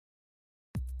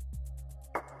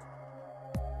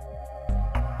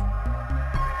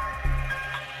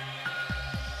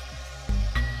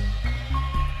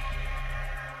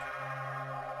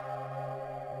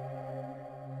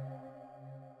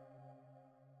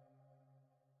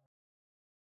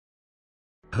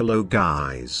Hello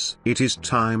guys, it is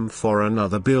time for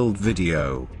another build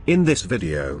video. In this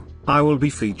video, I will be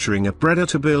featuring a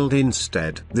predator build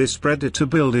instead. This predator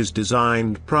build is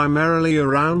designed primarily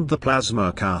around the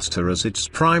plasma caster as its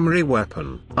primary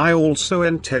weapon. I also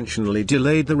intentionally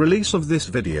delayed the release of this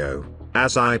video,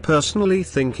 as I personally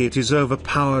think it is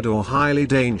overpowered or highly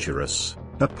dangerous.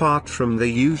 Apart from the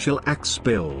usual axe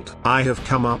build, I have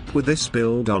come up with this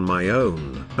build on my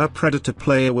own. A predator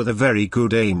player with a very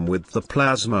good aim with the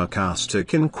plasma caster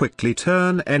can quickly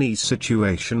turn any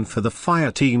situation for the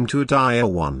fire team to a dire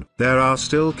one. There are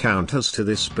still counters to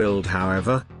this build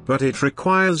however, but it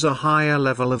requires a higher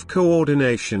level of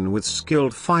coordination with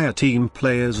skilled fire team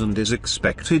players and is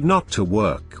expected not to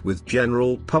work with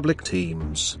general public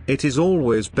teams. It is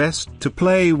always best to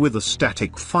play with a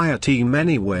static fire team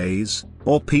anyways,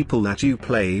 or people that you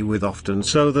play with often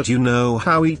so that you know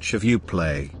how each of you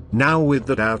play. Now with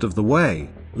that out of the way,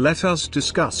 let us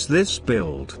discuss this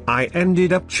build. I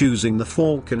ended up choosing the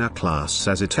Falconer class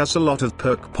as it has a lot of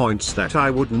perk points that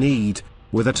I would need,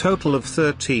 with a total of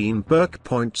 13 perk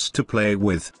points to play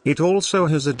with. It also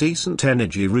has a decent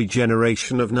energy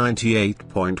regeneration of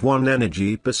 98.1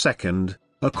 energy per second,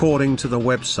 according to the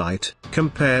website,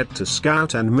 compared to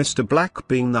Scout and Mr. Black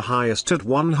being the highest at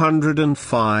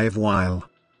 105 while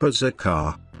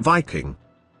Berserker, Viking,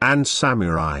 and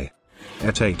Samurai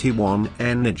at 81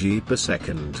 energy per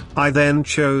second. I then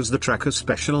chose the tracker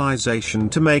specialization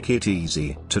to make it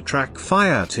easy to track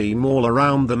fire team all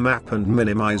around the map and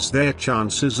minimize their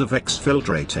chances of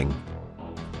exfiltrating.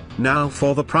 Now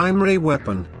for the primary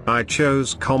weapon, I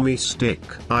chose Commie Stick.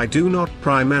 I do not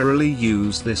primarily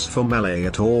use this for melee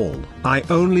at all. I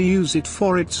only use it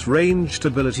for its ranged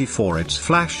ability for its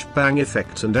flashbang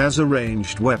effect and as a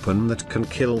ranged weapon that can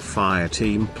kill fire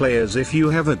team players if you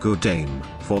have a good aim.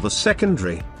 For the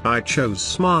secondary, I chose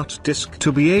Smart Disc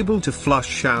to be able to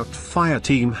flush out fire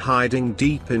team hiding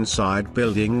deep inside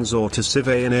buildings or to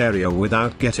survey an area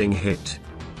without getting hit.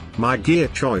 My gear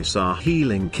choice are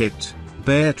Healing Kit,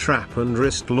 Bear Trap and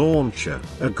Wrist Launcher.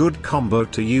 A good combo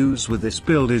to use with this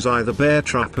build is either Bear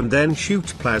Trap and then shoot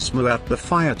plasma at the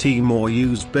fire team or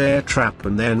use Bear Trap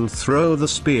and then throw the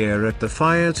spear at the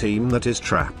fire team that is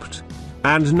trapped.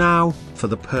 And now, for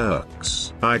the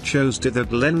perks. I chose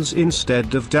Dithered Lens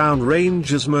instead of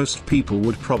Downrange as most people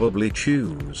would probably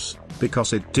choose,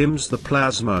 because it dims the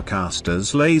plasma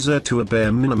caster's laser to a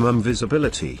bare minimum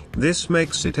visibility. This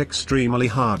makes it extremely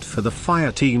hard for the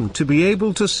fire team to be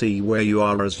able to see where you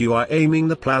are as you are aiming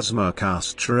the plasma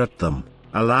caster at them,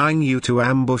 allowing you to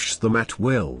ambush them at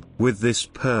will. With this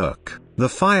perk, the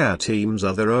fire team's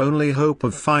other only hope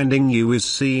of finding you is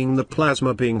seeing the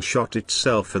plasma being shot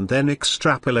itself and then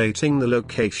extrapolating the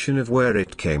location of where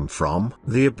it came from.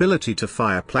 The ability to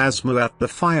fire plasma at the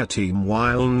fire team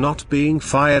while not being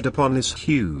fired upon is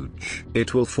huge.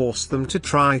 It will force them to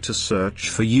try to search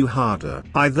for you harder.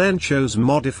 I then chose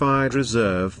Modified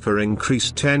Reserve for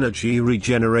increased energy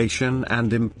regeneration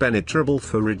and Impenetrable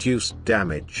for reduced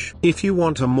damage. If you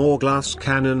want a more glass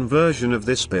cannon version of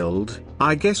this build,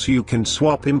 I guess you can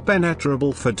swap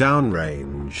Impenetrable for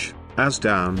Downrange, as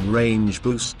Downrange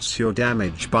boosts your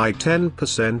damage by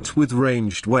 10% with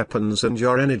ranged weapons and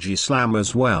your energy slam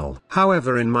as well.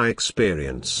 However, in my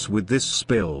experience with this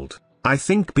build, I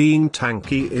think being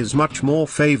tanky is much more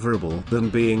favorable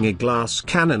than being a glass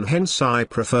cannon, hence I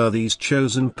prefer these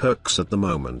chosen perks at the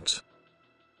moment.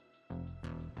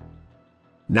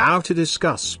 Now to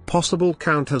discuss possible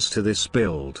counters to this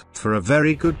build. For a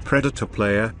very good predator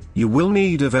player, you will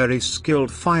need a very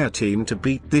skilled fire team to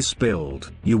beat this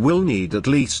build. You will need at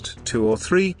least 2 or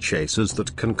 3 chasers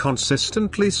that can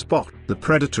consistently spot the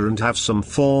predator and have some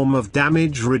form of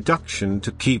damage reduction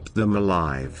to keep them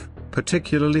alive.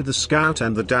 Particularly the Scout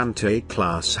and the Dante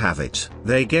class have it.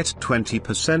 They get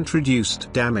 20%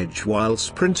 reduced damage while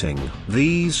sprinting.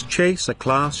 These chaser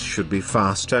class should be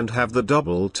fast and have the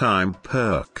double time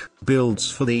perk.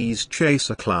 Builds for these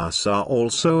chaser class are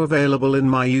also available in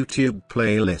my YouTube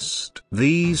playlist.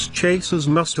 These chasers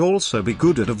must also be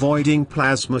good at avoiding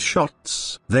plasma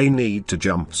shots. They need to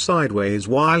jump sideways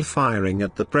while firing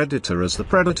at the predator as the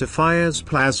predator fires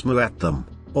plasma at them,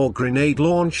 or grenade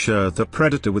launcher the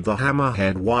predator with the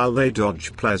hammerhead while they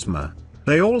dodge plasma.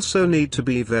 They also need to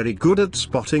be very good at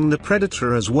spotting the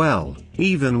predator as well,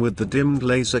 even with the dimmed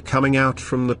laser coming out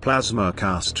from the plasma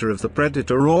caster of the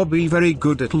predator, or be very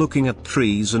good at looking at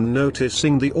trees and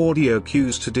noticing the audio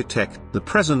cues to detect the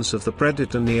presence of the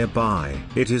predator nearby.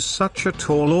 It is such a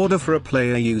tall order for a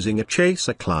player using a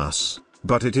chaser class,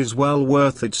 but it is well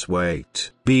worth its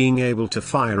weight. Being able to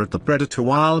fire at the predator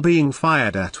while being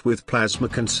fired at with plasma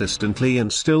consistently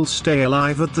and still stay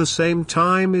alive at the same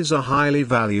time is a highly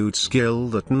valued skill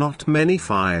that not many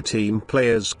fireteam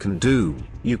players can do.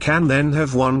 You can then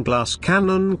have one glass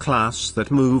cannon class that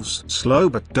moves slow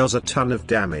but does a ton of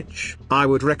damage. I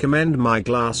would recommend my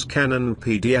glass cannon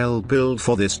PDL build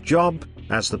for this job,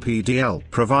 as the PDL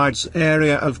provides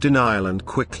area of denial and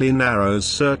quickly narrows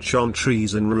search on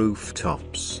trees and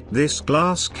rooftops. This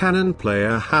glass cannon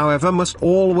player, however, must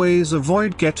always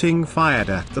avoid getting fired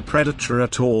at the predator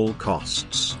at all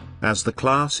costs, as the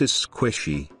class is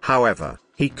squishy. However,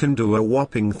 he can do a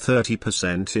whopping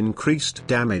 30% increased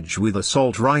damage with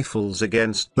assault rifles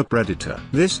against the predator.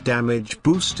 This damage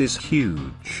boost is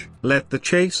huge. Let the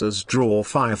chasers draw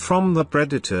fire from the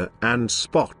predator and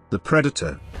spot the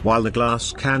predator, while the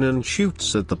glass cannon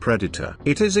shoots at the predator.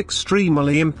 It is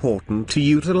extremely important to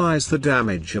utilize the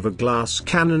damage of a glass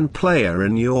cannon player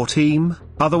in your team,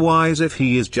 otherwise if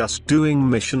he is just doing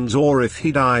missions or if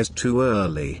he dies too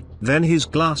early, then his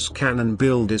glass cannon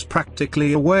build is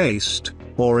practically a waste,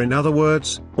 or in other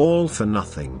words, all for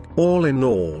nothing. All in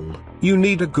all, you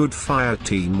need a good fire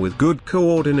team with good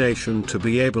coordination to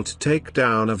be able to take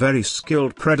down a very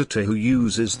skilled predator who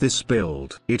uses this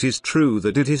build. It is true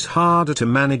that it is harder to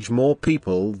manage more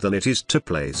people than it is to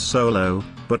play solo,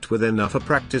 but with enough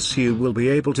practice you will be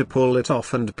able to pull it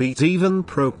off and beat even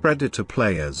pro predator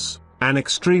players. An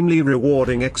extremely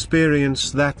rewarding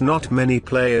experience that not many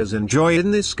players enjoy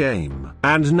in this game.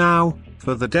 And now,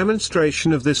 for the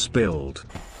demonstration of this build.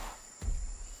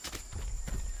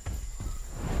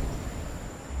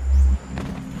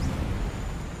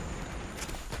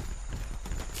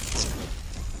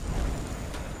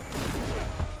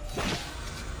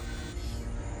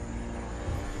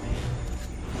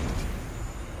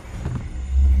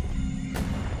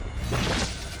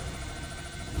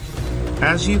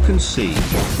 As you can see,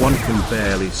 one can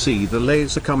barely see the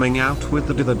laser coming out with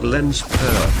the divided lens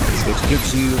perk. It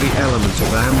gives you the element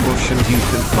of ambush and you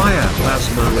can fire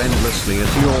plasma endlessly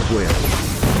at your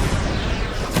will.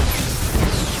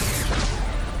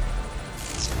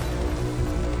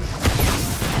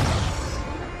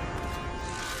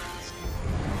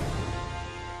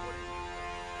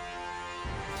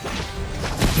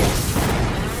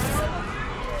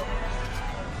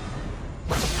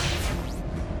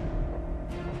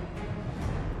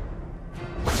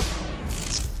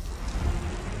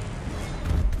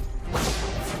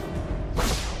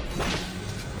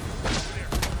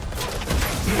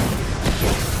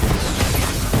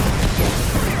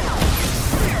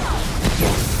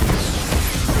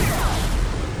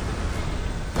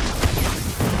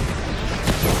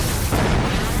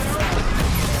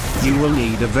 You will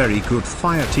need a very good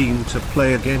fire team to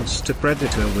play against a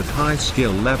predator with high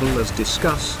skill level as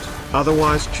discussed,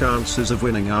 otherwise chances of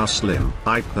winning are slim.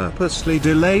 I purposely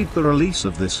delayed the release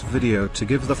of this video to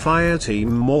give the fire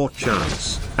team more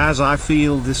chance, as I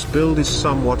feel this build is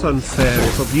somewhat unfair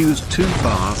if abused too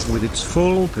far with its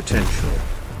full potential.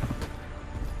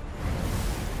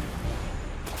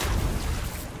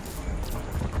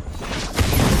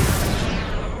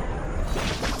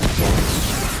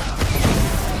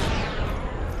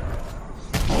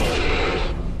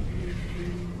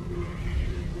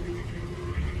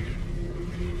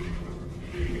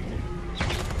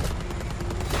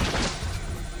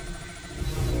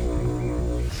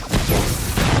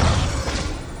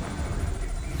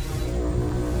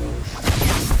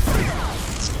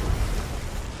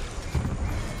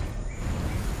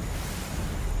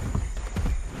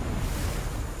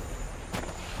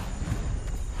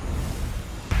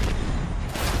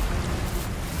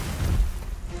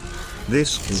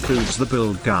 This concludes the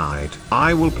build guide.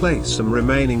 I will play some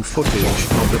remaining footage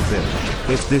of the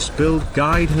build. If this build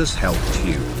guide has helped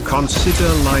you, consider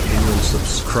liking and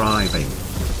subscribing.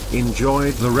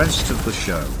 Enjoy the rest of the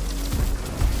show.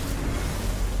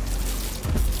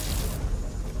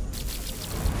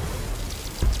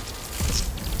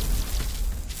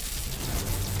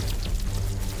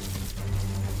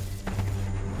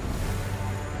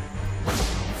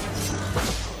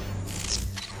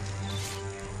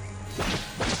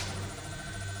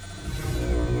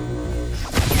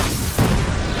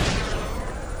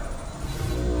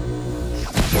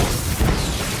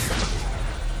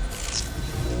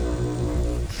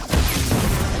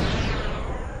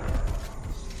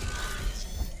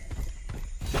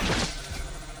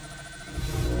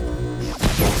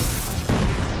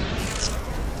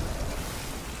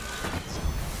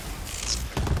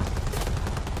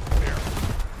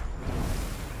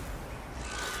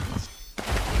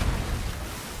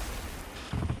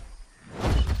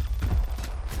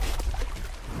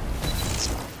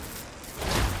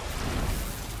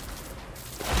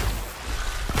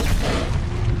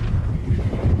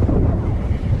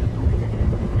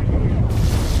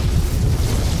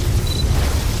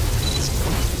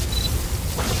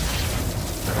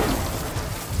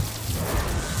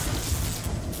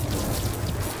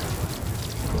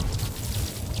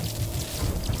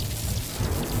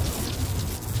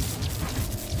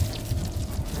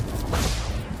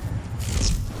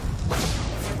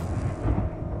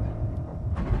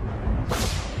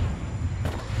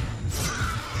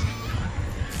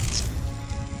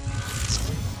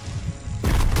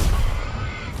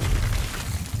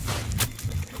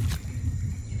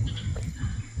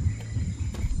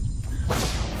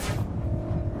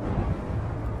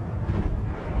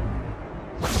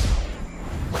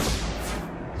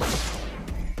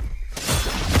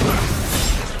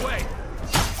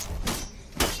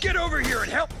 Get over here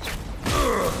and help!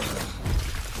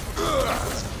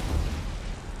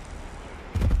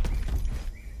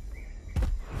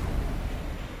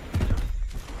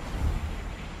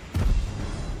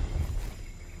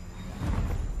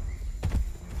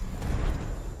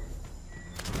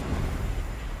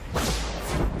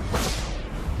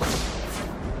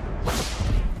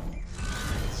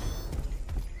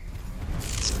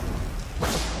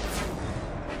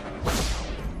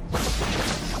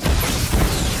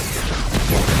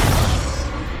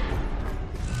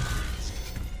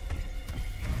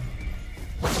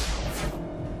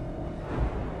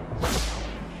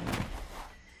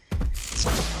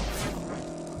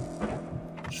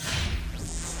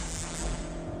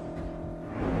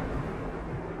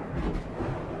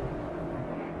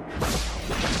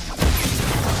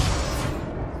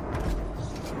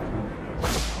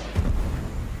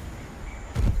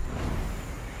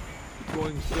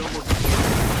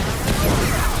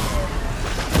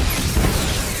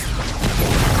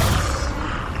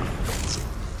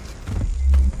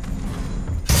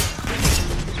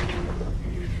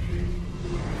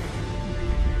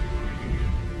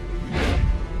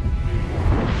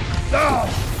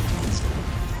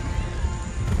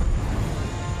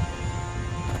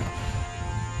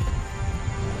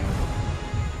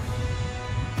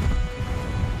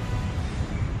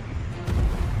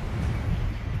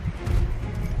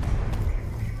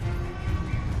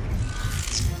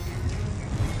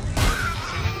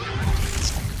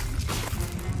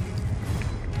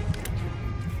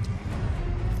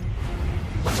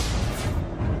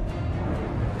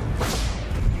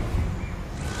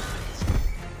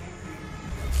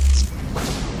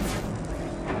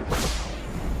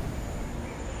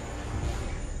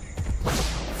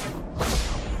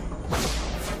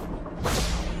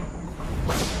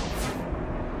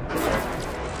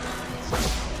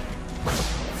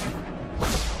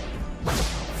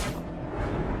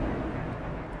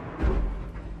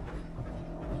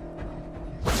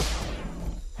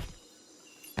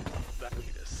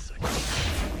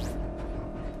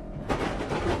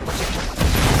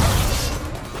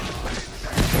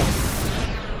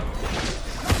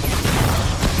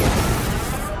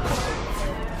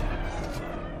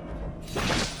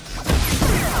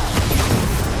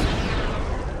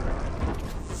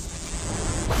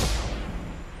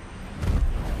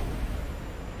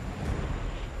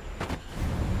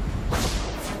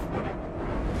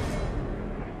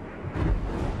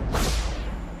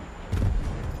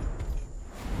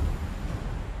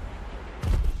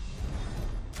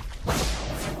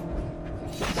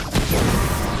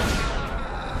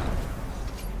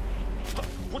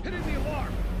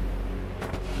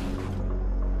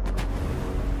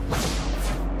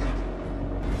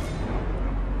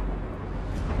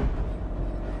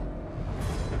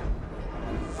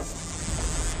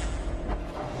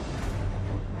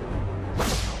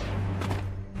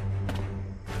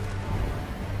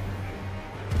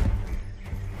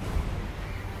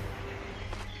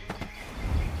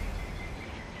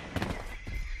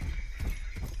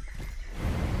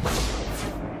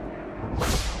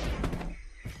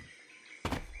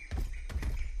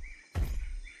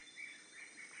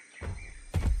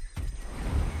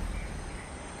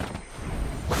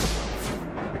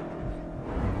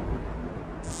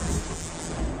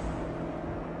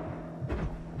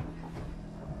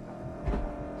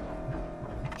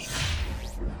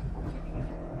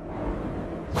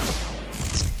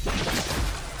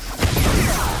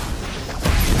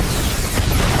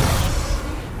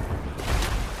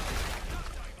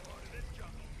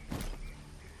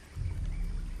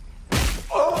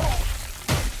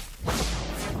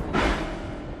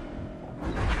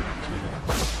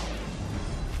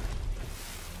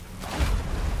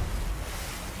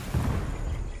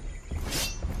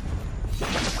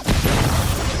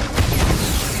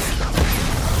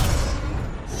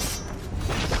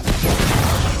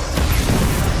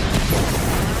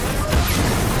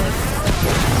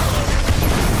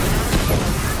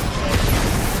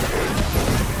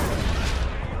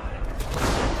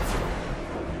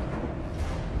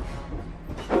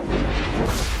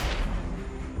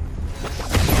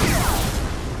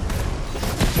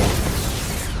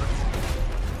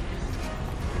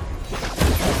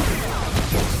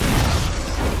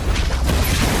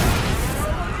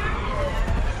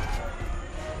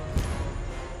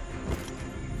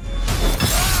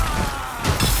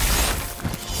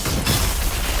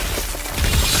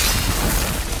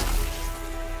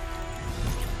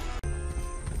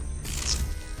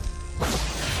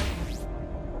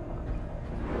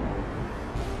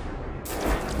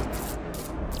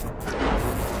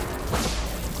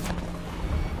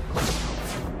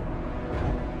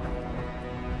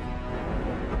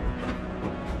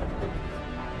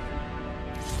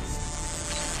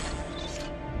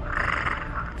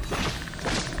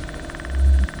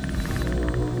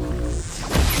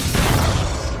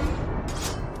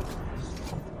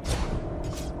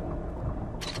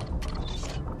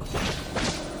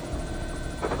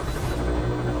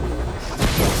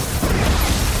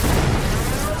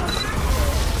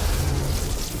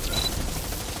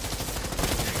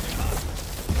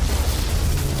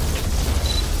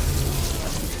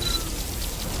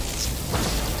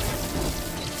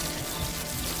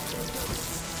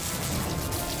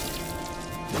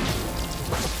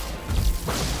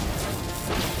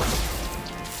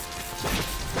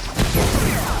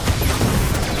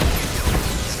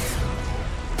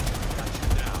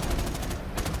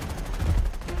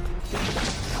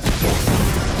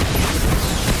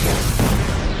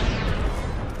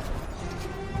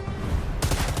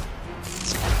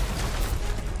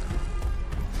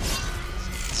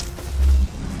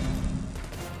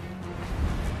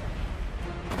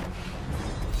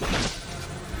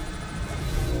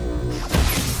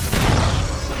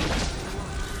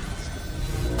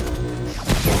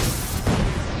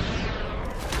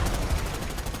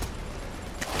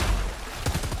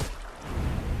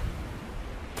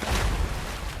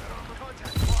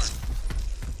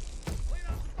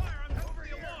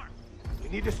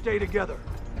 need to stay together.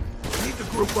 We need to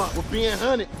group up. We're being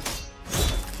hunted.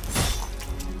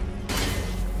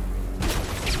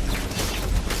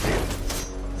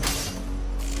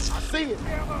 I see it.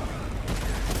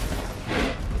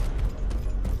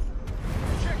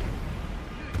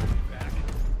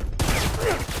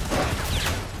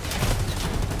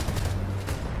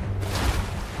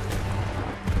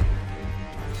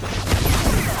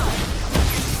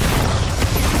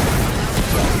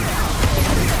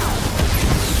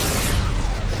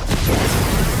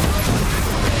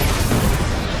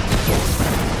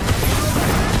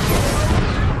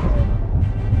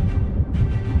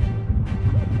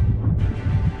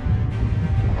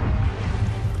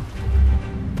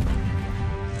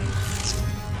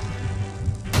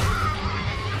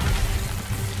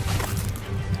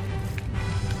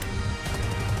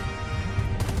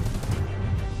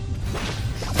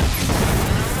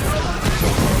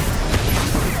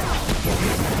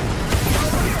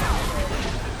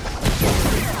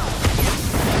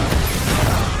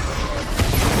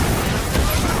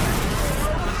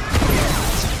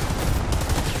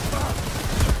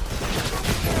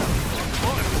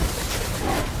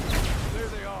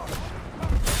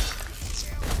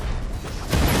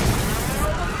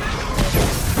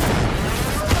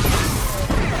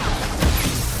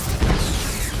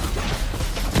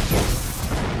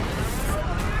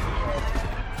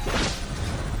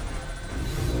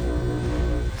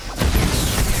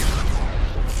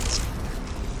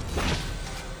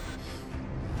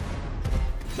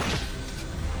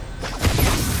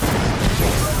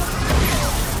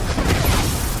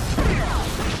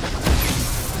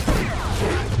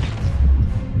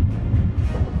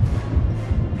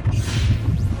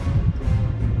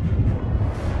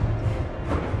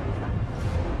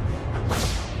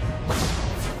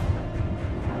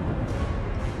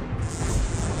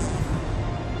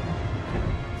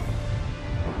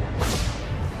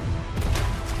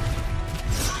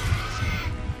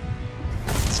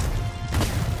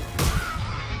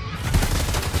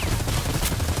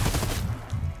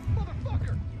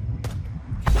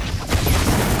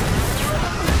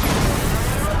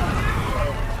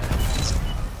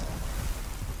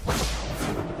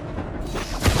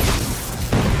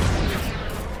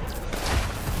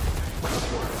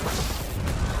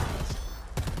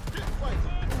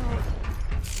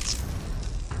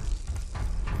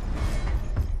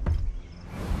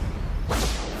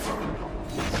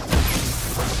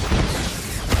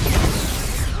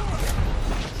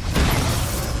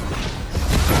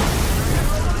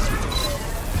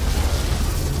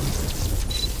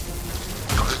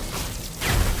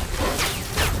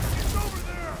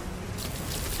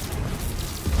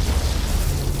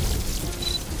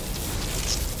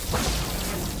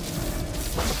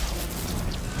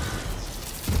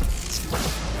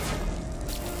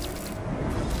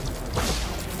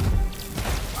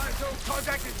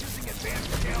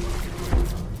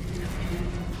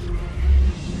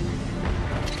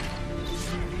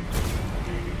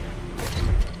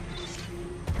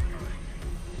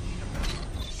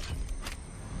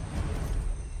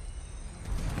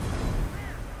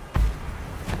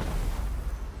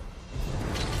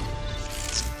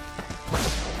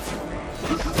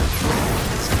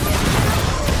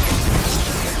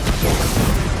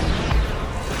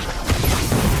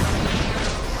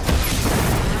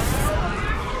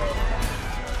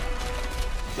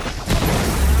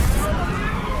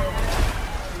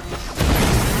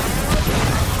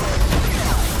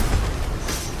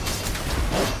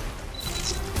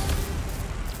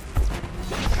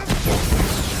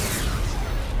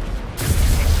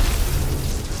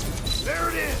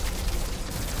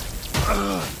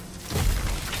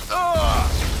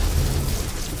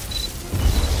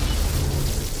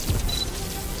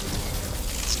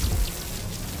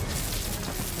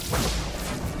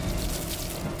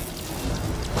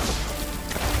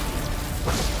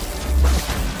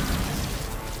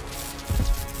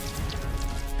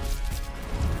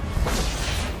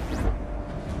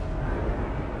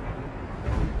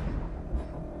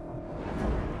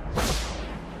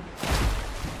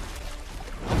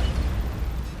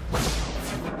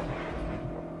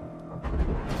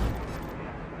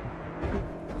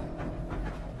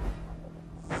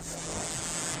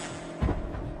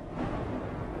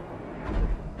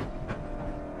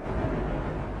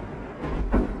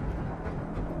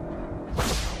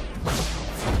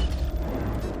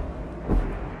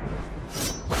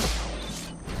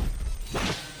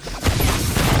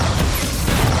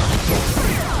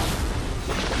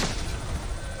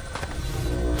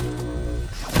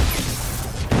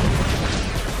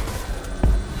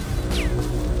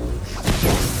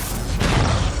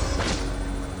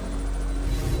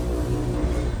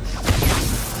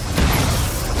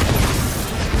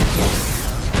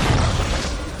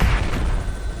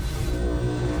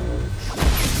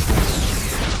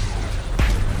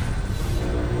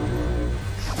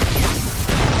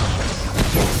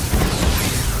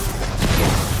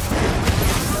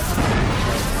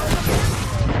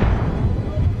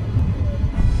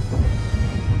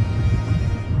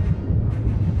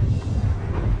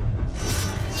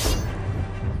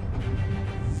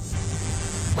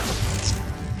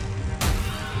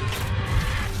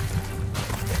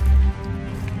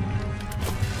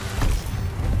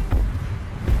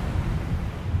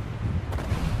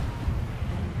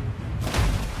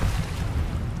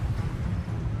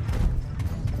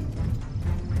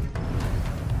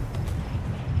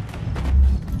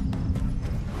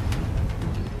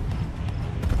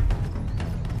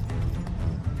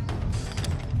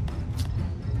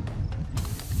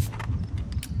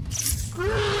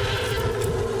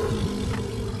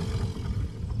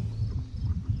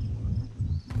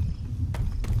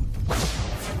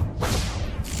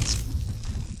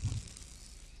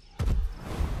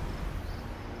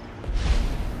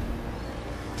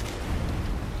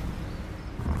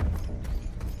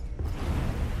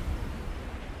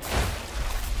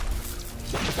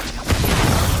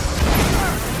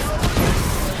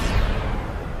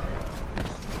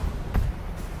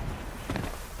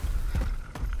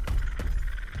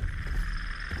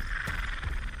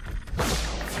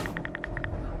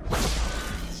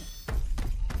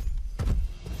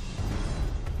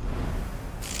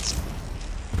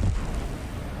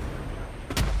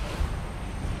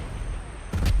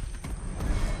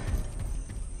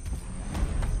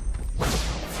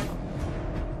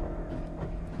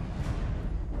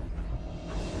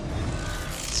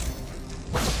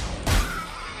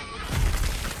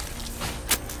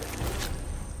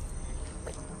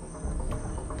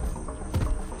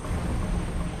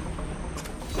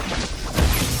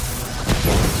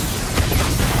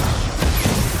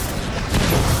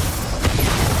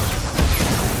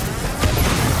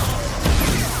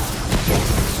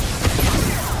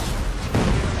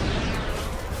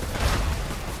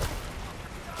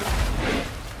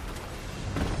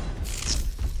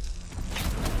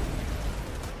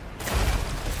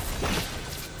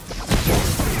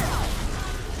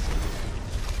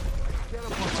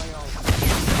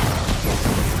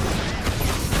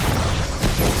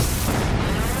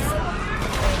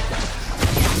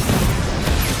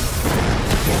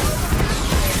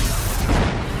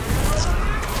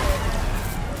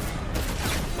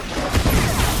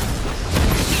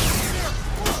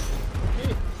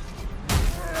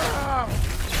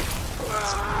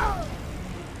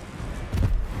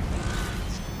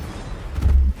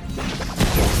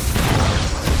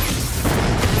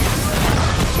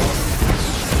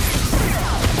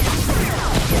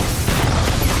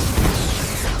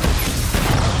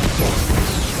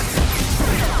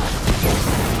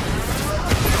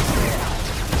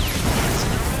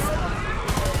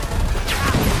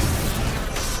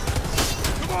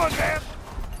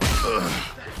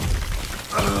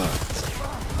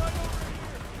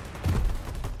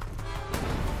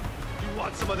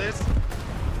 want some of this?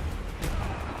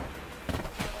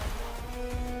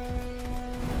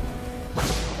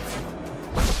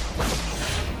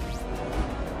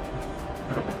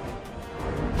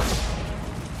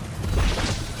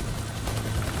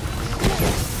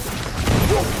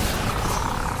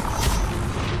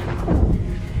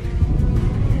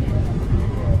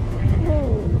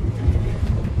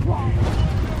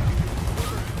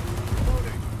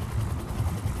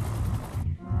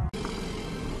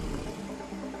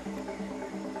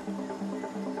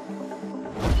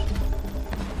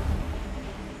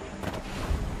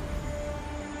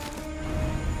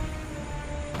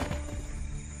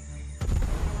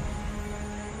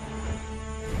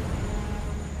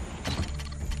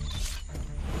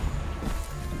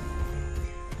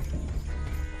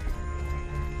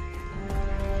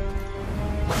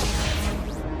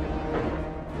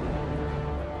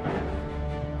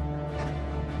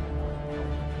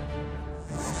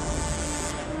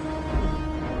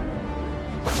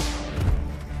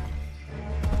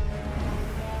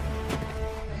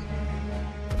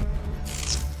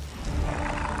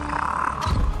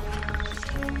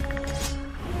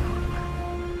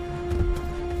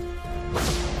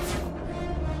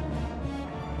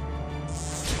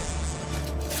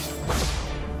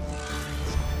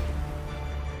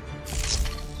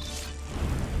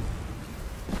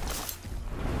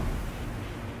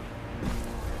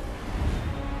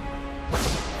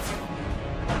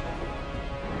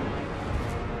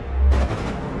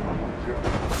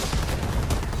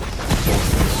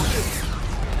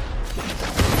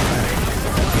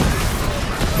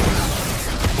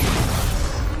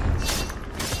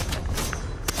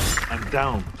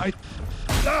 Down.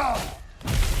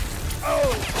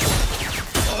 Oh!